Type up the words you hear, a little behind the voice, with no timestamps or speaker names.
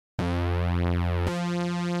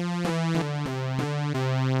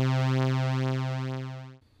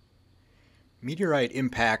Meteorite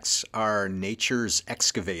impacts are nature's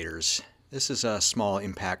excavators. This is a small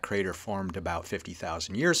impact crater formed about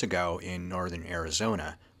 50,000 years ago in northern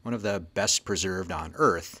Arizona, one of the best preserved on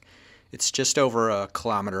Earth. It's just over a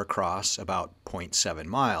kilometer across, about 0.7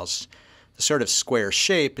 miles. The sort of square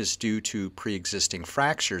shape is due to pre-existing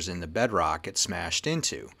fractures in the bedrock it smashed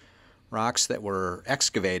into. Rocks that were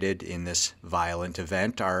excavated in this violent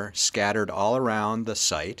event are scattered all around the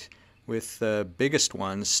site, with the biggest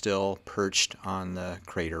ones still perched on the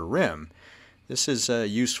crater rim. This is a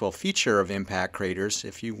useful feature of impact craters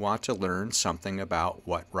if you want to learn something about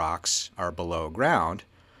what rocks are below ground,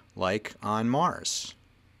 like on Mars.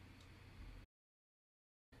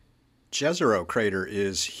 Jezero crater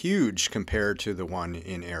is huge compared to the one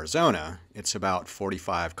in Arizona. It's about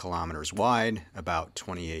 45 kilometers wide, about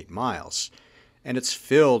 28 miles. And it's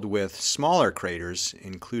filled with smaller craters,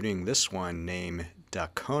 including this one named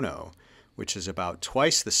Dacono, which is about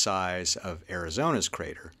twice the size of Arizona's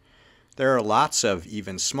crater. There are lots of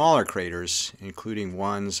even smaller craters, including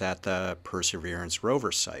ones at the Perseverance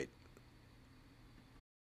rover site.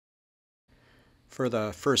 For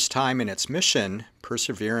the first time in its mission,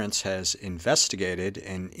 Perseverance has investigated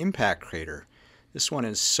an impact crater. This one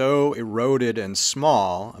is so eroded and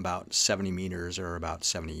small, about 70 meters or about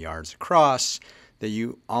 70 yards across, that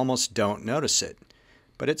you almost don't notice it.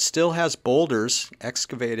 But it still has boulders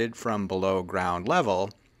excavated from below ground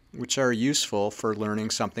level, which are useful for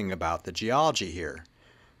learning something about the geology here.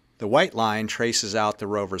 The white line traces out the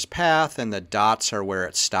rover's path, and the dots are where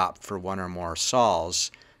it stopped for one or more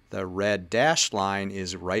sols. The red dashed line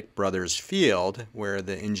is Wright Brothers Field, where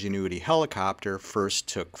the Ingenuity helicopter first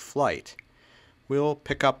took flight. We'll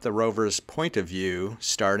pick up the rover's point of view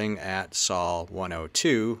starting at Sol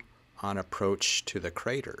 102 on approach to the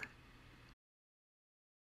crater.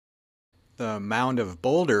 The mound of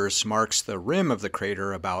boulders marks the rim of the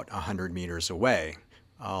crater about 100 meters away.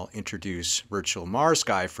 I'll introduce Virtual Mars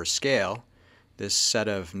Guy for scale. This set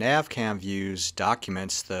of NavCam views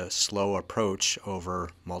documents the slow approach over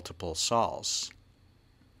multiple sols.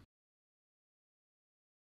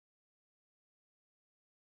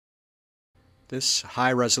 This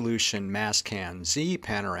high-resolution Mastcam Z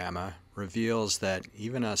panorama reveals that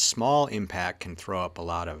even a small impact can throw up a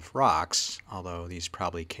lot of rocks, although these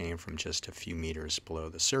probably came from just a few meters below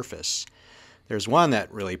the surface. There's one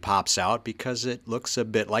that really pops out because it looks a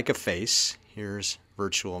bit like a face. Here's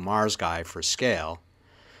Virtual Mars Guy for scale.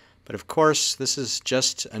 But of course, this is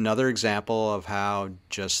just another example of how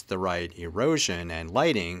just the right erosion and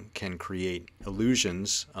lighting can create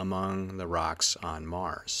illusions among the rocks on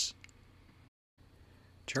Mars.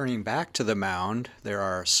 Turning back to the mound, there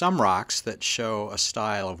are some rocks that show a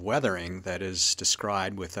style of weathering that is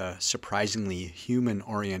described with a surprisingly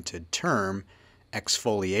human-oriented term,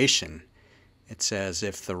 exfoliation. It's as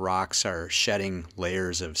if the rocks are shedding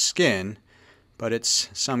layers of skin, but it's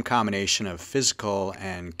some combination of physical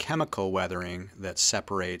and chemical weathering that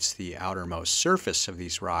separates the outermost surface of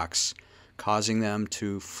these rocks, causing them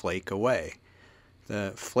to flake away.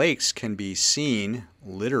 The flakes can be seen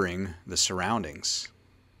littering the surroundings.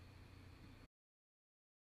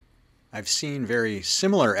 I've seen very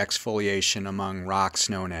similar exfoliation among rocks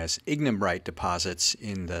known as ignimbrite deposits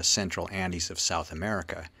in the central Andes of South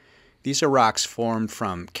America. These are rocks formed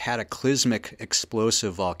from cataclysmic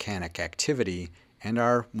explosive volcanic activity and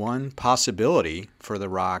are one possibility for the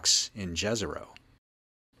rocks in Jezero.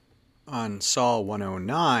 On Sol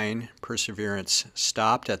 109, Perseverance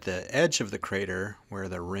stopped at the edge of the crater where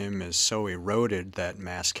the rim is so eroded that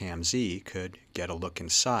Mastcam Z could get a look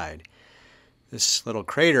inside. This little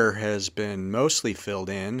crater has been mostly filled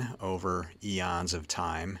in over eons of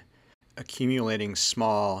time, accumulating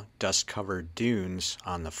small dust-covered dunes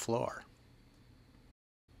on the floor.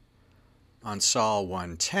 On Sol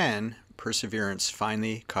 110, Perseverance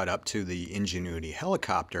finally caught up to the Ingenuity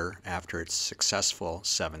helicopter after its successful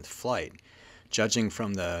 7th flight. Judging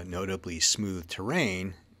from the notably smooth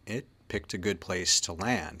terrain, it picked a good place to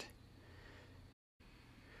land.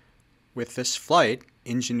 With this flight,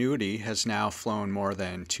 Ingenuity has now flown more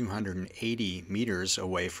than 280 meters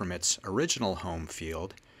away from its original home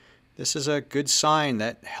field. This is a good sign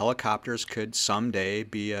that helicopters could someday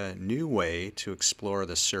be a new way to explore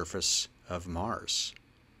the surface of Mars.